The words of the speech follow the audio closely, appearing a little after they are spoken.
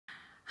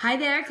Hi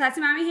there,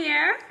 Classy Mommy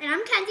here. And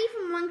I'm Kenzie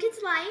from One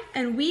Kid's Life.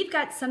 And we've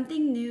got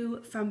something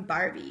new from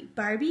Barbie.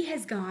 Barbie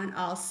has gone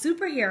all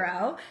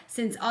superhero.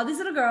 Since all these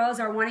little girls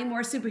are wanting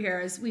more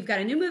superheroes, we've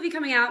got a new movie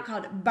coming out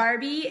called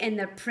Barbie and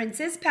the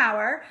Princess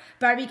Power.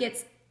 Barbie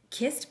gets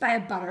kissed by a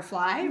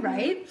butterfly,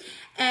 right?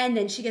 And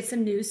then she gets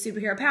some new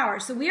superhero power.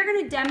 So we are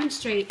going to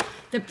demonstrate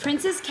the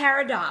Princess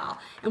Cara doll.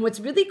 And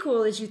what's really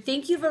cool is you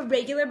think you have a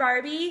regular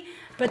Barbie,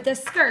 but the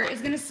skirt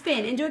is going to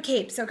spin into a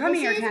cape. So come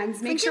here,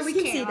 Kens. Make sure we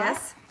can see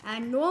this. A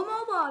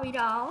normal Barbie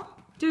doll.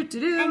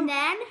 Do-do-do. And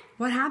then...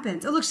 what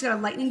happens? Oh, look, she's got a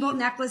lightning bolt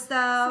necklace,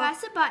 though.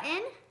 Press a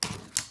button.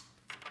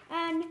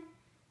 And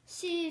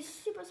she's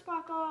super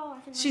sparkle.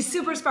 She's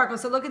super sparkle.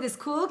 So look at this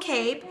cool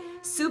cape.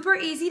 Super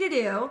easy to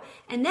do.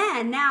 And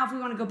then, now, if we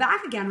want to go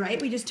back again, right,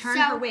 we just turn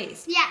her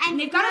waist. Yeah, and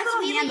they've got a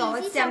little really handle.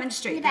 Easy. Let's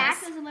demonstrate in the back,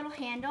 this. there's a little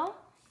handle.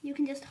 You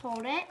can just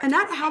hold it. And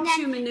that helps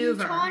and you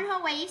maneuver. You turn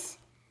her waist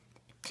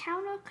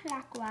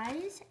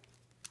counterclockwise,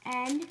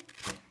 and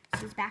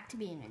she's back to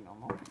being a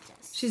normal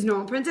princess. She's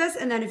normal princess,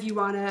 and then if you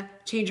want to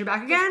change her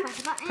back again,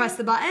 press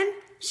the button.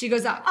 She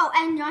goes up. Oh,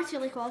 and that's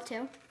really cool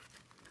too.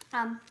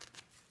 1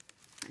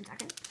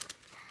 second.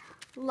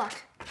 Look,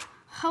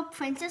 her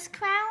princess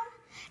crown.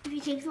 If you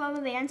take the rubber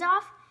bands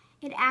off,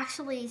 it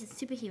actually is a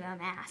superhero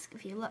mask.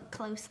 If you look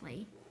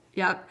closely.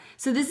 Yep.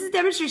 So this is a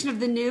demonstration of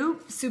the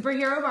new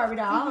superhero Barbie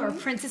doll, or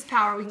Princess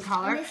Power, we can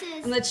call her.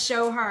 And let's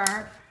show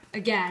her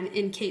again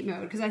in cape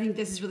mode, because I think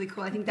this is really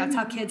cool. I think that's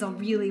how kids will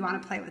really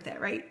want to play with it,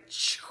 right?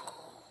 Super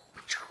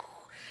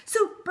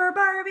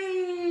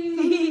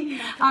Barbie!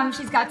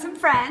 She's got some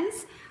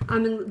friends.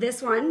 And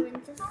this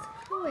one,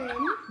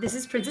 this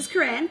is Princess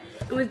Corinne.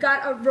 And we've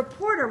got a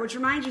reporter, which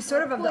reminds you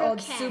sort of the old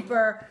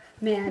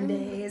Superman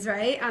days,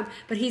 right?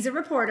 But he's a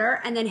reporter,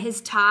 and then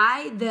his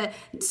tie, the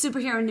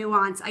superhero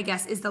nuance, I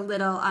guess, is the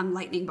little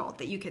lightning bolt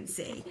that you can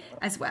see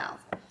as well,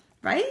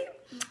 right?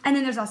 And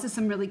then there's also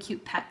some really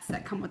cute pets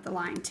that come with the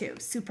line too.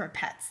 Super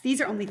pets.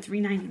 These are only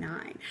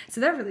 $3.99. So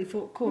they're really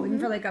cool, even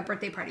for like a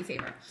birthday party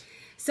favor.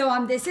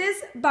 So this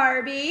is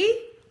Barbie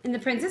and the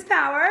Princess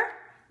Power.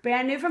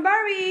 Brand new from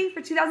Barbie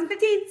for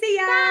 2015. See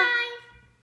ya! Bye!